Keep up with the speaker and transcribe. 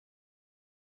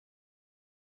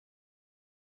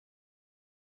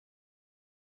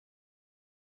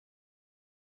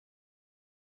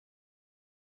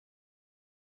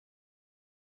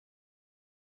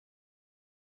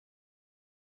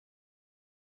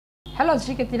Hello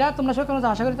শিক্ষার্থীরা, তোমরা সকলে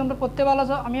আশা করি তোমরা পড়তে ভালো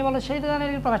আছো। আমি ভালো। সেই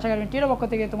ধরনের প্রকাশ একাডেমি টির পক্ষ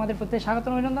থেকে তোমাদের প্রত্যেক স্বাগত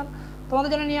অভিনন্দন। তোমাদের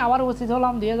জন্য নিয়ে আবার উপস্থিত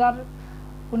হলাম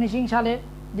 2019 সালে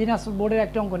দিনাজপুর বোর্ডের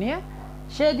একটি অঙ্ক নিয়ে।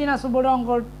 সেই দিনাজপুর বোর্ডের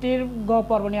অঙ্কটির গ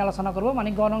পর্ব নিয়ে আলোচনা করব, মানে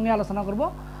গণং নিয়ে আলোচনা করব।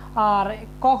 আর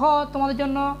কখ তোমাদের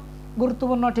জন্য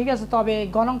গুরুত্বপূর্ণ, ঠিক আছে, তবে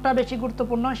গণংটা বেশি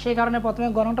গুরুত্বপূর্ণ, সেই কারণে প্রথমে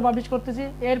গণংটা পাবলিশ করতেছি,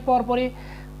 এর পরপরই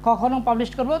কখনও পাবলিশ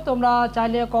করব। তোমরা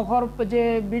চাইলে কখর যে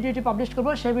ভিডিওটি পাবলিশ করব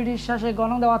সেই ভিডিওর শেষে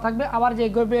গণং দেওয়া থাকবে, আবার যে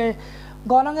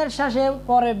গণংয়ের শেষে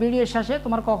পরে ভিডিওর শেষে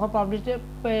তোমার কখ পাবলিশ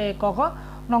কখ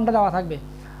নংটা দেওয়া থাকবে।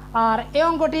 আর এই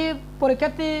অঙ্কটি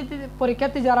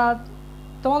পরীক্ষার্থী যারা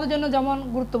তোমাদের জন্য যেমন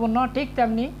গুরুত্বপূর্ণ, ঠিক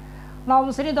তেমনি নবম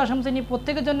শ্রেণী দশম শ্রেণী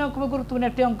প্রত্যেকের জন্য খুবই গুরুত্বপূর্ণ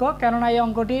একটি অঙ্ক। কেননা এই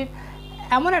অঙ্কটির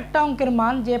এমন একটা অঙ্কের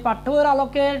মান যে পাঠ্য বইয়ের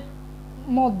আলোকের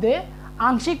মধ্যে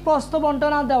আংশিক প্রস্থ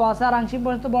বণ্টন দেওয়া আছে আর আংশিক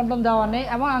প্রস্থ বণ্টন দেওয়া নেই,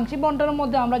 এবং আংশিক বণ্টনের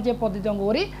মধ্যে আমরা যে পদ্ধতি অঙ্ক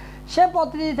করি সে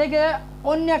পদ্ধতি থেকে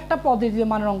অন্য একটা পদ্ধতিতে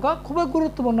মানের অঙ্ক, খুবই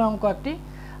গুরুত্বপূর্ণ অঙ্ক একটি।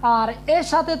 আর এর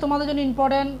সাথে তোমাদের জন্য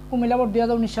ইম্পর্টেন্ট কুমিল্লা বোর্ড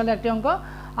 2019 সালে একটি অঙ্ক।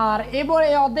 আর এবার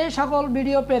এই অধ্যায়ের সকল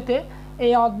ভিডিও পেতে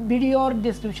এই ভিডিওর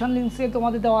ডিসক্রিপশন লিঙ্কে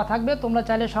তোমাদের দেওয়া থাকবে। তোমরা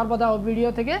চাইলে সর্বদা ভিডিও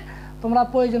থেকে তোমরা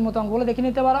প্রয়োজন মতো অঙ্কগুলো দেখে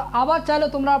নিতে পারো। আবার চাইলে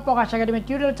তোমরা প্রকাশ একাডেমি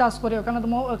টিউটোরিয়াল চার্জ করে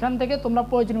ওখান থেকে তোমরা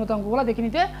প্রয়োজন মতো অঙ্কগুলো দেখে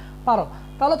নিতে পারো।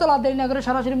 তাহলে চলো আর দেরি না করে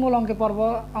সরাসরি মূল অঙ্কে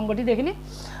অঙ্কটি দেখে নিই।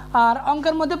 আর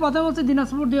অঙ্কের মধ্যে প্রথমে বলছে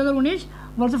দিনাজপুর 2019,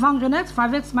 বলছে function x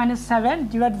 5x - 7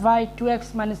 divide by 2x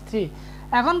 - 3।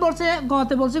 এখন বলছে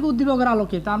গতে বলছে উদ্দীপকের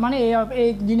আলোকে, তার মানে এই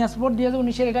দিনাজপুর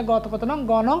 2019-এর এটা গত কত নং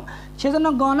গণং, সেজন্য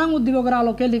গণং উদ্দীপকের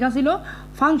আলোকে লেখা ছিল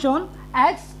function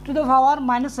x to the power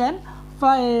 -n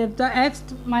x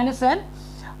 - n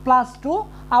plus 2।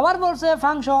 আবার বলছে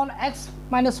ফাংশন x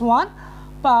 - 1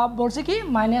 বলছে কি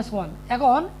 -1।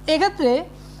 এখন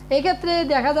এক্ষেত্রে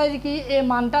দেখা যায় যে কি এই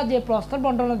মানটা যে প্রস্থের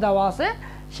বণ্টনে দেওয়া আছে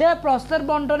সে প্রস্থের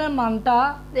বণ্টনের মানটা,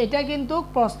 এটা কিন্তু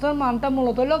প্রস্থের মানটা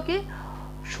মূলত হলো কি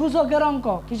সূচকের অঙ্ক।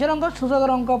 কিসের অঙ্ক?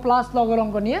 সূচকের অঙ্ক প্লাস লগের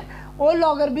অঙ্ক নিয়ে ওই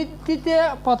লগের ভিত্তিতে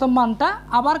প্রথম মানটা।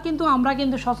 আবার কিন্তু আমরা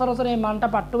কিন্তু সচরাচর এই মানটা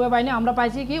পাঠ্য বইয়ে পাইনি, আমরা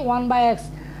পাইছি কি 1/x।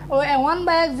 ওই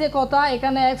 1/x যে কথা,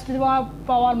 এখানে x টু দি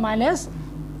পাওয়ার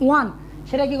 -1,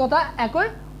 সেটা কি কথা? একই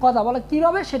কথা। বলে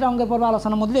কীভাবে সেটা অঙ্কের পর্বে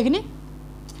আলোচনার মধ্যে দেখিনি।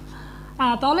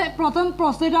 তাহলে প্রথম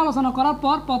প্রশ্নটা আলোচনা করার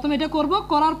পর প্রথম এটা করব,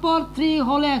 করার পর 3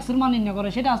 হলে x এর মান নির্ণয় করে,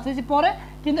 সেটা আসতেছি পরে।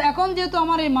 কিন্তু এখন যেহেতু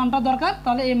আমার এই মানটা দরকার,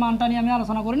 তাহলে এই মানটা নিয়ে আমি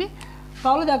আলোচনা করিনি।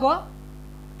 তাহলে দেখো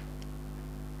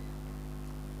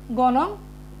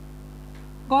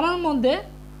গণং মধ্যে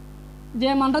যে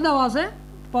মানটা দেওয়া আছে,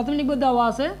 প্রথম লিখব দেওয়া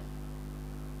আছে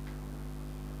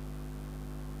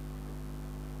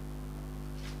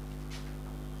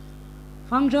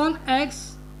ফাংশন x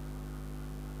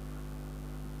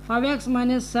 5x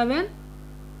 - 7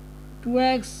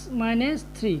 2x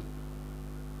 - 3।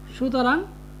 সুতরাং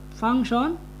function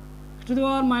to the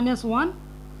power -1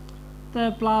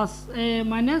 plus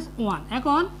 -1।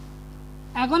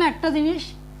 এখন একটা জিনিস,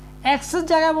 x এর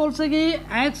জায়গায় বলছে কি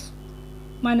x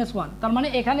 - 1, তার মানে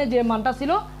এখানে যে মানটা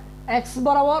ছিল x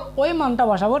বরাবর ওই মানটা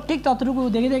বসাবো। ঠিক ততটুকু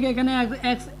দেখে এখানে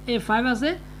x 5 আছে,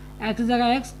 x এর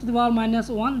জায়গায় x টু দি পাওয়ার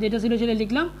 -1 যেটা ছিল সেটা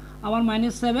লিখলাম, আবার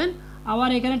 -7, আবার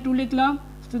এখানে 2 লিখলাম,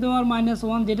 টু দি পাওয়ার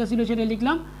 -1 যেটা ছিল সেটা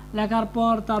লিখলাম, লেখার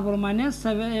পর তারপর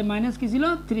 -7 কি ছিল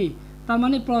 3, তার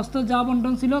মানে প্রস্থ যা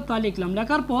বণ্টন ছিল তা লিখলাম।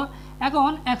 লেখার পর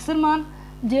এখন x এর মান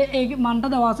যে এই মানটা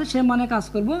দেওয়া আছে সে মানে কাজ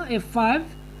করব। এই 5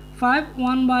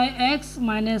 1/x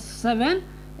 - 7,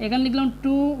 এখানে লিখলাম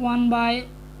 2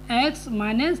 1/x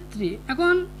 - 3।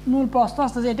 এখন মূল প্রশ্ন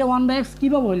আসতেছে এটা 1/x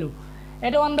কীভাবে হইলো,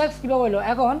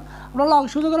 এখন আমরা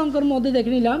সূচকের অঙ্কের মধ্যে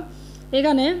দেখে নিলাম,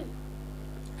 এখানে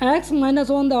x -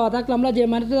 1 দেওয়া থাকলে আমরা যে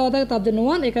মানটা দেওয়া থাকে তার জন্য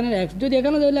 1, এখানে x। যদি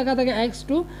এখানে যদি লেখা থাকে x2,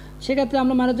 সেক্ষেত্রে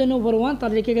আমরা মানের জন্য উপর 1,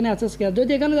 তার লিখে এখানে x স্কয়ার।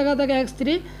 যদি এখানে লেখা থাকে x3,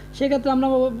 সেক্ষেত্রে আমরা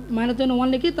মানের জন্য 1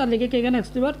 লিখি, তার লিখে এখানে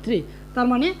x3, তার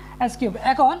মানে x3।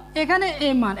 এখন এখানে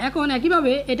এই মান, এখন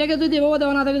একইভাবে এটাকে যদি এভাবে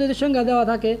দেওয়া না থাকে, যদি সংখ্যা দেওয়া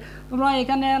থাকে, তোমরা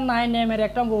এখানে 9m এর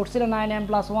একটা অঙ্ক উঠছিল, 9m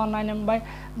 + 1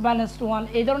 9m/-1,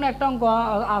 এই ধরনের একটা অঙ্ক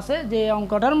আছে যে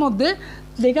অঙ্কটার মধ্যে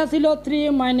লেখা ছিল 3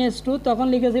 - 2, তখন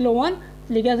লিখেছিল 1,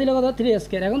 লিখেছিল কত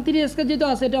 3² এখন 3² যেহেতু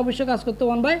আছে এটা অবশ্যই কাজ করতে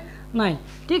 1/9।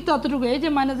 ঠিক ততটুকু এই যে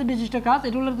মাইনাসের বিশিষ্ট কাজ,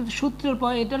 এটা হলো সূত্রের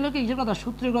পর, এটা হলো কিসের কথা?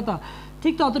 সূত্রের কথা।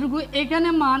 ঠিক ততটুকু এখানে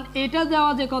মান এটা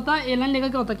দেওয়া যে কথা, এ লাইন লেখা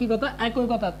কথা কি কথা? একই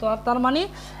কথা। তো তার মানে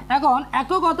এখন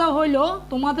একই কথা হইলো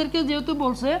তোমাদেরকে যেহেতু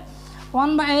বলছে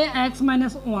 1/x -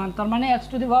 1, তার মানে x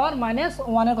টু দি পাওয়ার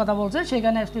 -1 এর কথা বলছে,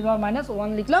 সেখানে x টু দি পাওয়ার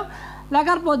 -1 লিখলাম।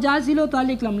 লেখার পর যা ছিল তা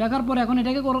লিখলাম, লেখার পর এখন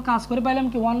এটাকে কাজ করে পাইলাম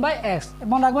কি 1/x,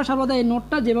 এবং রাখবো সর্বদা এই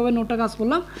নোটটা, যেভাবে নোটটা কাজ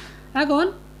করলাম।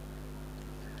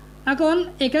 এখন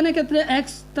এখানে ক্ষেত্রে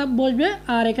xটা বসবে,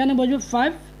 আর এখানে বসবে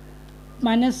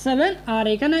 5 - 7, আর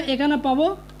এখানে পাবো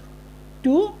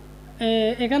 2,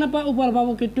 এখানে উপর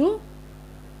পাবো কি 2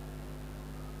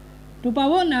 2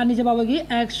 পাবো, আর নিচে পাবো কি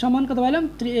এক্স সমান কত পাইলাম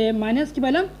মাইনাস কি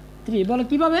পাইলাম 3। বলো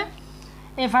কীভাবে?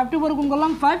 এই 5 টু উপর গুণ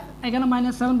করলাম 5, এখানে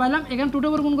 -7 পাইলাম, এখানে 2 টু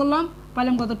উপর গুণ করলাম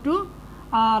পাইলাম কত 2,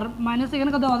 আর মাইনাস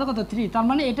এখানে কত আছে কত 3, তার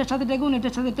মানে এটার সাথে এটা গুণ,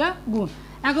 এটার সাথে এটা গুণ।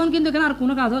 এখন কিন্তু এখানে আর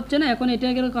কোনো কাজ হচ্ছে না, এখন এটা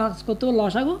কাজ করতে হবে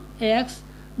লসাগু এক্স,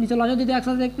 নিচে লসাগু যদি এক্স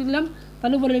আছে দেখতে দিলাম,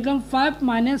 তাহলে উপরে লিখলাম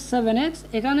 5 - 7x,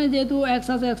 এখানে যেহেতু এক্স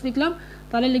আছে এক্স লিখলাম,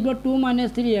 তাহলে লিখবো 2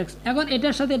 - 3x। এখন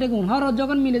এটার সাথে এটা গুণ, হর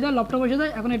যখন মিলে যায় লবটা বসে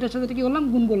যায়, এখন এটার সাথে কী করলাম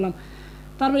গুণ করলাম।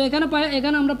 তারপরে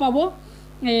এখানে আমরা পাবো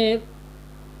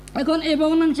এখন এই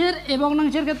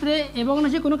ভগ্নাংশের ক্ষেত্রে এই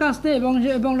ভগ্নাংশে কোনো কাজ নেই, এবং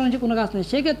ভগ্নাংশে কোনো কাজ নেই,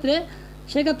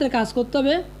 সেক্ষেত্রে কাজ করতে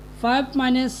হবে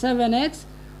 5 - 7x,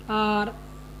 আর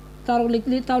তাও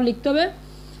লিখতে হবে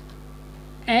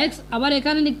x, আবার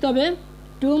এখানে লিখতে হবে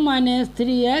 2 -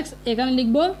 3x, এখানে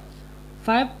লিখবো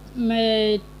 5,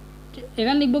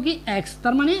 এখানে লিখবো কি x।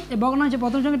 তার মানে এই ভগ্নাংশে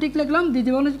প্রথম সঙ্গে ঠিক লিখলাম,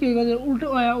 দ্বিতীয় ভগ্নাংশে কি উল্টো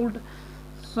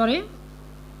সরি,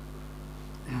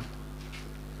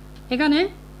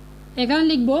 এখানে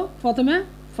লিখবো প্রথমে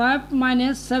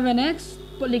 5 - 7x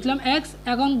লিখলাম x,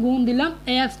 এখন গুণ দিলাম,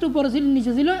 এই এক্সটা উপরে ছিল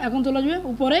নিচে ছিল, এখন চলে আসবে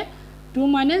উপরে 2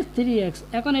 - 3x।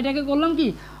 এখন এটাকে করলাম কি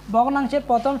ভগ্নাংশের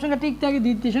প্রথম সঙ্গে ঠিক থাকে,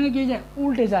 দ্বিতীয় সঙ্গে কী যায়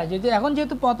উল্টে যায়, এখন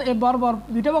যেহেতু বরাবর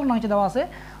দুইটা ভগ্নাংশ দেওয়া আছে,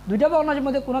 দুইটা ভগ্নাংশের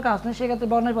মধ্যে কোনো কাজ নেই, সেক্ষেত্রে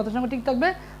ভগ্নাংশ প্রথম সঙ্গে ঠিক থাকবে,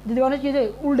 দ্বিতীয় ভগ্নাংশ কী যায়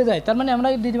উল্টে যায়, তার মানে আমরা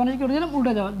দ্বিতীয় ভগ্নাংশ কী দিলাম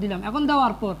উল্টে দিলাম। এখন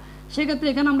দেওয়ার পর সেক্ষেত্রে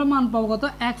এখানে আমরা মান পাবো কত,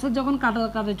 এক্সের যখন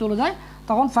কাটে চলে যায়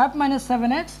তখন 5 -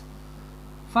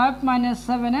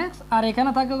 7x, আর এখানে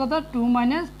থাকে কত 2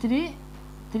 -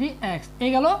 3x,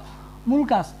 এই গেল মূল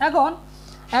কাজ।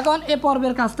 এখন এই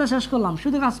পর্বের কাজটা শেষ করলাম,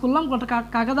 শুধু কাজ করলাম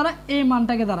কাকে দ্বারা, এই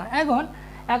মানটাকে দ্বারা।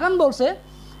 এখন বলছে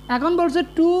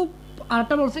 2,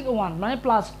 আরটা বলছে কি 1, মানে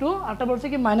 +2, আরটা বলছে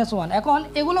কি -1। এখন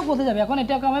এগুলো কোথায় যাবে? এখন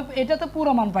এটা তো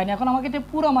পুরো মান পাইনি, এখন আমাকে এটা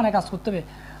পুরো মানে কাজ করতে হবে।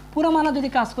 পুরো মানে যদি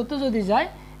কাজ করতে যায়,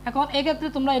 এখন এক্ষেত্রে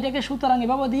তোমরা এটাকে সুতরাং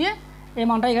এভাবে দিয়ে এই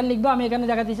মানটা এখানে লিখবে, আমি এখানে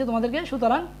জায়গা দিয়েছি তোমাদেরকে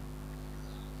সুতরাং।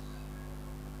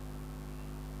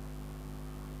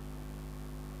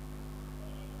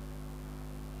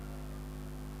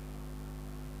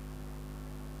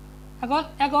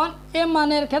 এখন এ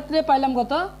মানের ক্ষেত্রে পাইলাম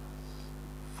কত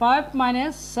 5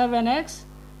 - 7x,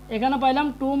 এখানে পাইলাম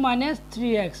 2 -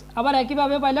 3x, আবার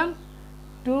একইভাবে পাইলাম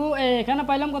এখানে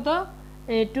পাইলাম কত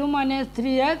 2 -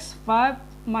 3x, 5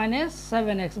 -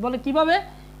 7x। বলে কীভাবে?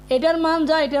 এটার মান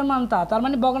যা এটার মান তা, তার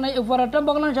মানে উপরেরটা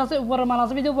ভগ্নাংশ আছে, উপরের মান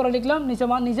আসবে উপরে লিখলাম,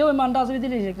 নিচে ওই মানটা আসবে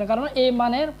লিখলাম, কারণ এই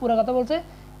মানের পুরো কথা বলছে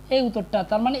এই উত্তরটা,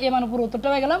 তার মানে এই মান পুরো উত্তরটা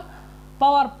পেয়ে গেলাম।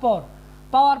 পাওয়ার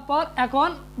পর এখন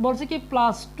বলছে কি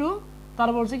 +2, তার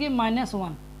বলছে কি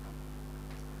 -1।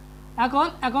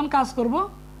 এখন কাজ করব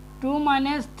 2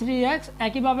 - 3x,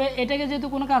 একইভাবে এটাকে যেহেতু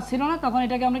কোনো কাজ ছিল না, তখন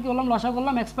এটাকে আমরা কি করলাম লসাগু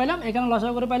করলাম, x পাইলাম, এখানে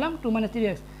লসাগু করে পাইলাম 2 -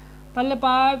 3x, তাহলে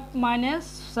 5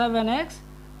 - 7x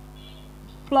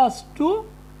 +2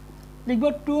 লিখব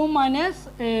 2 -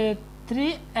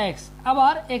 3x,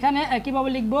 আবার এখানে একইভাবে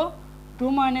লিখব 2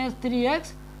 - 3x,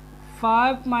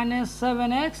 5 -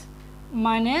 7x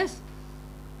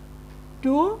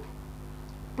 -2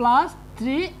 +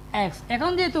 3x।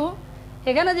 এখন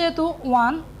এখানে যেহেতু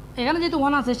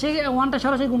 1 আছে, সেই 1টা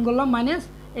সরাসরি গুণ করলাম, মাইনাস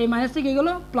এই মাইনাস থেকে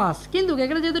গেলো প্লাস, কিন্তু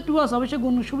এখানে যেহেতু 2 আছে অবশ্যই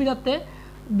গুণ সুবিধার্থে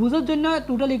বুঝার জন্য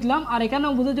 2টা লিখলাম, আর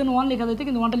এখানেও বুঝার জন্য 1 লেখা যেত,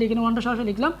 কিন্তু 1টা লিখে 1টা সরাসরি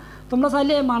লিখলাম। তোমরা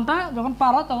চাইলে এই মানটা যখন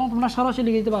পারো তখন তোমরা সরাসরি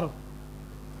লিখে দিতে পারো।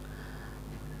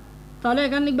 তাহলে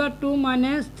এখানে লিখবা 2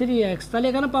 - 3x, তাহলে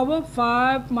এখানে পাবো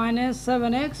 5 -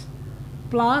 7x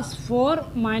 +4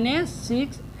 -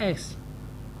 6x।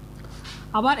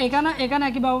 আবার এখানে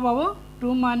একইভাবে পাবো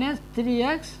 2 -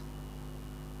 3x,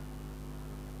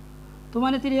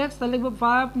 তাহলে লিখবো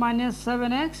 5 -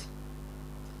 7x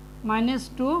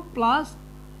 -2 +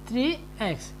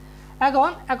 3x।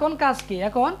 এখন কাজ কি?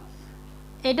 এখন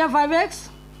এটা 5x,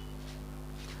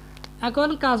 এখন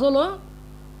কাজ হলো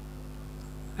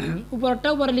উপরেরটা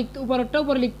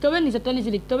উপরে লিখতে হবে, নিচেরটা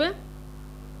নিচে লিখতে হবে।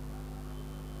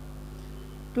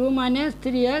 2 -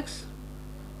 3x,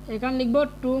 এখানে লিখবো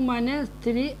 2 -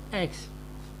 3x।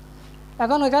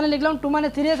 এখন এখানে লিখলাম 2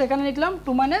 - 3x, এখানে লিখলাম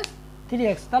 2 -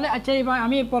 3x। তাহলে আচ্ছা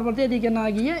আমি পরবর্তী এদিকে না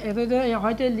গিয়ে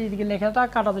হয়তো এদিকে লেখাটা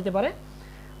কাটা যেতে পারে,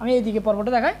 আমি এইদিকে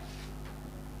পর্বটা দেখাই।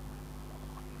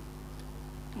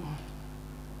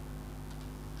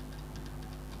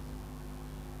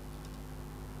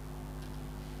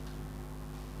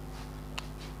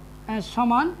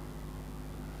 সমান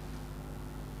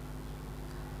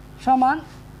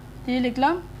কি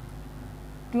লিখলাম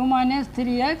 2 -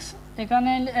 3x,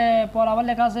 এখানে পর আবার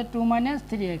লেখা আছে 2 -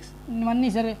 3x, মানে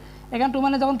নিচের এখানে 2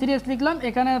 মানে যখন 3x লিখলাম,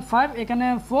 এখানে 5, এখানে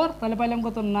 4, তাহলে পাইলাম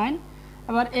কত 9।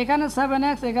 আবার এখানে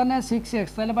 7x, এখানে 6x,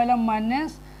 তাহলে পাইলাম -13x।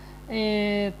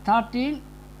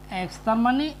 এক্স, তার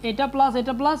মানে এটা প্লাস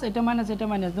এটা মাইনাস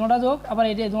দুটোটা যোগ, আবার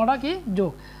এটা দুটোটা কি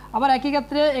যোগ। আবার একই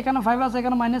ক্ষেত্রে এখানে 5 আছে,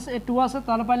 এখানে মাইনাস 2 আছে,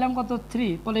 তাহলে পাইলাম কত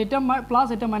 3, বলে এটা প্লাস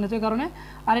এটা মাইনাস এর কারণে,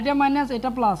 আর এটা মাইনাস এটা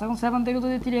প্লাস। এখন 7 থেকে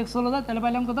যদি 3x চলে যায় তাহলে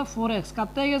পাইলাম কত 4x,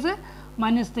 কাটতে হয়ে গেছে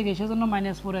মাইনাস থেকে, সেজন্য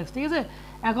মাইনাস 4x। ঠিক আছে,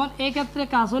 এখন এই ক্ষেত্রে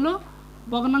কাজ হলো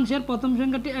ভগ্নাংশের প্রথম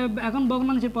সংখ্যাটি, এখন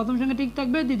ভগ্নাংশের প্রথম সংখ্যা ঠিক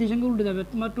থাকবে, দ্বিতীয় সংখ্যা উল্টে যাবে,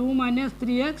 2 -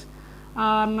 3x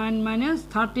আর 9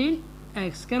 -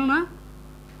 13x, কেননা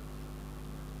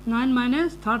 9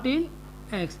 -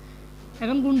 13x।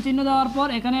 এখন গুণ চিহ্ন দেওয়ার পর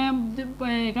এখানে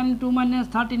 2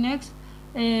 - 13x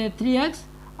 3x,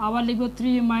 আবার লিখব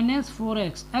 3 -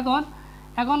 4x।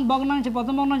 এখন ভগ্নাংশে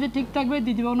প্রথম ভগ্নাংশে ঠিক থাকবে,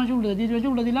 দ্বিতীয় ভগ্নাংশে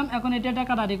উল্টে দিলাম। এখন এটা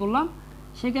কাটাকাটি করলাম,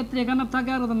 সেক্ষেত্রে এখানে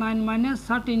থাকে আর 9 -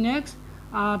 13x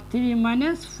আর 3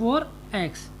 -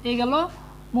 4x। এই গেল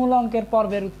মূল অঙ্কের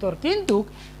পর্বের উত্তর। কিন্তু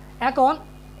এখন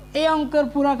এই অঙ্কের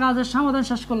পুরো কাজের সমাধান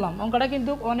শেষ করলাম। অঙ্কটা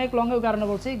কিন্তু অনেক লংয়ের কারণে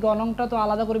বলছি, গণংটা তো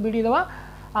আলাদা করে ভিডিও দেওয়া,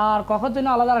 আর কখন জন্য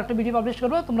আলাদা একটা ভিডিও পাবলিশ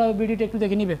করবো, তোমরা ভিডিওটা একটু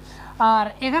দেখে নিবে। আর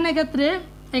এখানে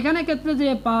ক্ষেত্রে যে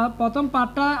প্রথম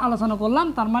পার্টটা আলোচনা করলাম,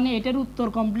 তার মানে এটার উত্তর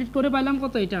কমপ্লিট করে পাইলাম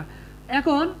কত, এটা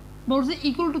এখন বলছে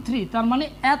ইকুয়াল টু 3, তার মানে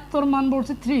এতর মান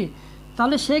বলছে 3।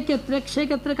 তাহলে সেই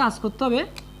ক্ষেত্রে কাজ করতে হবে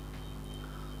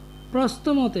প্রস্থ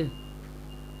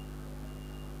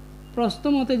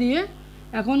মতে দিয়ে।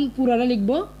 এখন পুরাটা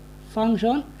লিখবো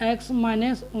ফাংশন x -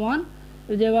 1,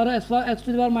 যে এবার x to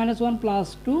the power -1 plus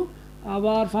 2,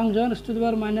 আবার ফাংশন x টু দি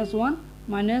পাওয়ার -1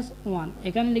 - 1,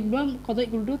 এখানে লিখলাম কত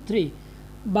ইকুয়াল টু 3,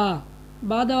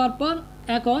 বা দেওয়ার পর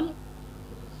এখন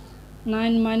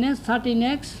 9 -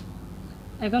 13x,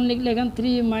 এখন লিখলে এখানে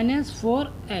 3 -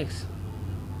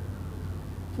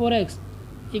 4x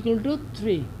ইকুয়াল টু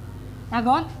 3।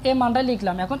 এখন এই মানটা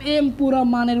লিখলাম। এখন এই পুরো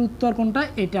মানের উত্তর কোনটা,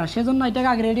 এটা, সেজন্য এটাকে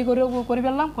আগে রেডি করে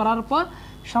ফেললাম, করার পর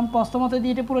প্রস্থ মতে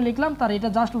দিয়ে এটা পুরো লিখলাম, তার এটা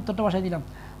জাস্ট উত্তরটা বসাই দিলাম।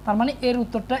 তার মানে এর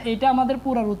উত্তরটা এটা আমাদের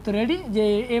পুরো উত্তর রেডি, যে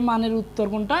এই মানের উত্তর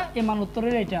কোনটা, এই মান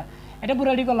উত্তরের এটা পুরো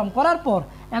রেডি করলাম। করার পর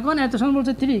এখন এত সময়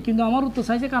বলছে 3, কিন্তু আমার উত্তর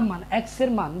চাইছে কার মান, এক্স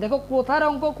এর মান। দেখো কোথার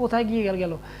অঙ্ক কোথায় গিয়ে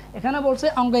গেল। এখানে বলছে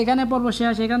অঙ্ক এখানে পর্ব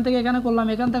শেষ, এখান থেকে এখানে করলাম,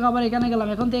 এখান থেকে আবার এখানে গেলাম,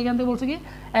 এখান থেকে বলছে কি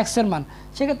এক্স এর মান।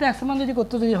 সেক্ষেত্রে এক্স এর মান যদি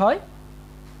করতে হয়,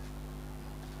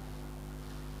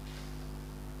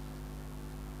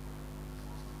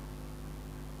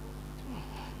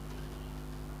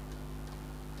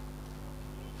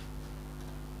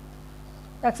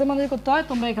 এক্সের মান যদি করতে হয়,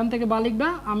 তোমরা এখান থেকে বা লিখবা,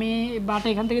 আমি বাটা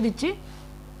এখান থেকে দিচ্ছি।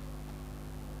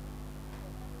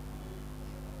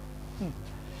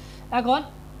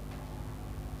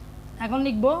 এখন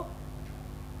লিখব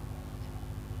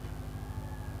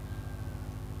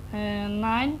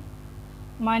 9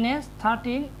 -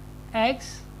 13x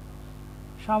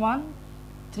সমান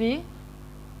 3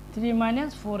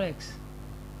 - 4x,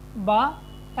 বা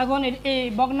এখন এই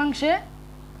ভগ্নাংশে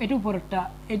এটা উপরেরটা,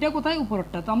 এটা কোথায়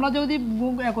উপরেরটা, তো আমরা যদি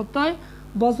করতে হয়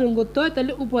বজ্রং করতে হয়,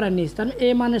 তাহলে উপরের নিচ, তাহলে এ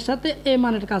মানের সাথে এ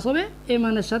মানের কাজ হবে, এ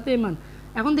মানের সাথে এ মান।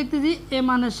 এখন দেখতেছি এ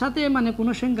মানের সাথে এ মানে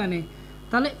কোনো সংখ্যা নেই,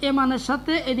 তাহলে এ মানের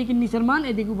সাথে এদিকে নিচের মান,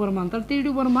 এদিকে উপরের মান, তাহলে 3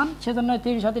 উপর মান, সেজন্য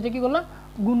 3 সাথে এটা কী করলাম,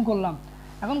 গুণ করলাম।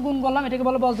 এখন গুণ করলাম, এটাকে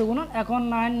বলে বজ্র গুণন। এখন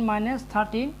 9 -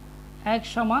 13x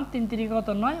সমান 3 3 কত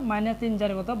 9, -3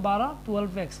 4 কত 12,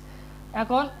 12x।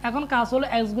 এখন কাজ হলো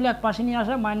এক্সগুলো এক পাশে নিয়ে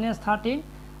আসা,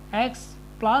 -13x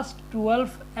প্লাস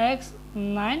 12x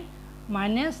 9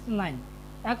 - 9।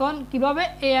 এখন কীভাবে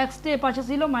এই এক্সটা এ পাশে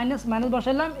ছিল, মাইনাস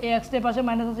বসাইলাম, এই এক্সটা এ পাশে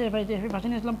মাইনাস আছে, এ পাশে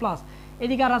নিয়ে আসলাম প্লাস,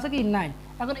 এদিকে আর আছে কি 9।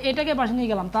 এখন এটাকে পাশে নিয়ে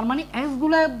গেলাম, তার মানে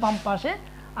এক্সগুলো বাম পাশে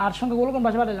আর সংখ্যাগুলো কোন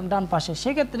পাশে পাঠালাম, ডান পাশে।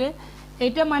 সেক্ষেত্রে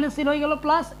এটা -0 হয়ে গেল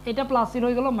প্লাস, এটা +0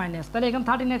 হয়ে গেল মাইনাস। তাহলে এখানে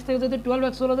 13x থেকে যদি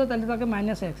 12x হলো যায়, তাহলে তাকে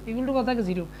 -x ইকুয়াল টু কত থাকে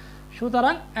 0।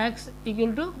 সুতরাং x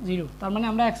ইকুয়াল টু 0, তার মানে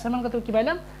আমরা x এর মান কত কী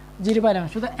পাইলাম, 0 পাইলাম।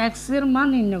 শুধু x এর মান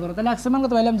নির্ণয় করো, তাহলে x এর মান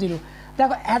কত পাইলাম 0।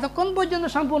 দেখো এতক্ষণ পর্যন্ত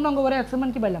সম্পূর্ণ অঙ্ক করে x এর মান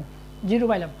কী পাইলাম, 0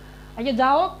 পাইলাম। আগে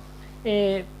যাও,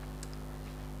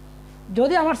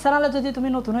 যদি আমার চ্যানেলে যদি তুমি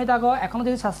নতুন হয়ে থাকো, এখনও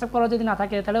যদি সাবস্ক্রাইব করা যদি না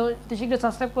থাকে, তাহলে অতি শীঘ্র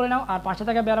সাবস্ক্রাইব করে নাও, আর পাশে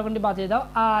থাকা বেল আইকনটি বাজিয়ে দাও।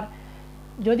 আর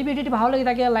যদি ভিডিওটি ভালো লেগে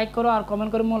থাকে লাইক করো, আর কমেন্ট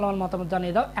করে মূল্যবান মতামত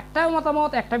জানিয়ে দাও। একটা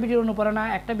মতামত একটা ভিডিওর অনুপ্রেরণা,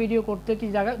 একটা ভিডিও করতে কি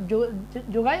জায়গায়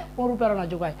যোগায়, অনুপ্রেরণা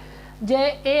যোগায়। যে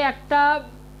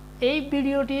এই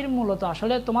ভিডিওটির মূলত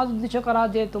আসলে তোমাদের উদ্দেশ্য করা,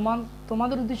 যে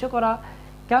তোমাদের উদ্দেশ্য করা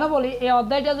কেন বলি, এই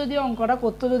অধ্যায়টা যদি অঙ্কটা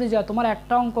করতে যদি যায়, তোমার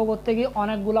একটা অঙ্ক করতে গিয়ে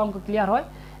অনেকগুলো অঙ্ক ক্লিয়ার হয়।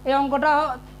 এই অঙ্কটা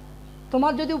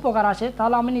তোমার যদি উপকার আসে,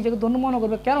 তাহলে আমি নিজেকে ধন্য মনে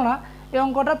করবো। কেননা এই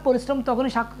অঙ্কটার পরিশ্রম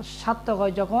তখনই সার্থক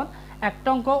হয়, যখন একটা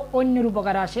অঙ্ক অন্যের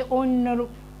উপকারে আসে, অন্যের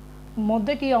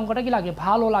মধ্যে কি অঙ্কটা কি লাগে,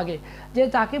 ভালো লাগে, যে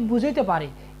তাকে বুঝাইতে পারে,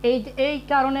 এই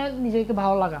কারণে নিজেকে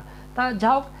ভালো লাগা। তা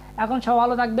যাও, এখন সব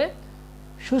ভালো থাকবে,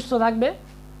 সুস্থ থাকবে।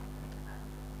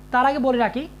 তার আগে বলে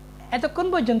রাখি, এতক্ষণ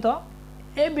পর্যন্ত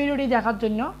এই ভিডিওটি দেখার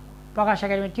জন্য প্রকাশ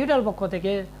একাডেমি টিউটোরিয়াল পক্ষ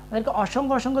থেকে তাদেরকে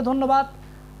অসংখ্য অসংখ্য ধন্যবাদ।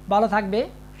 ভালো থাকবে,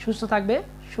 সুস্থ থাকবে,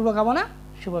 শুভকামনা,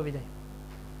 শুভ বিদায়।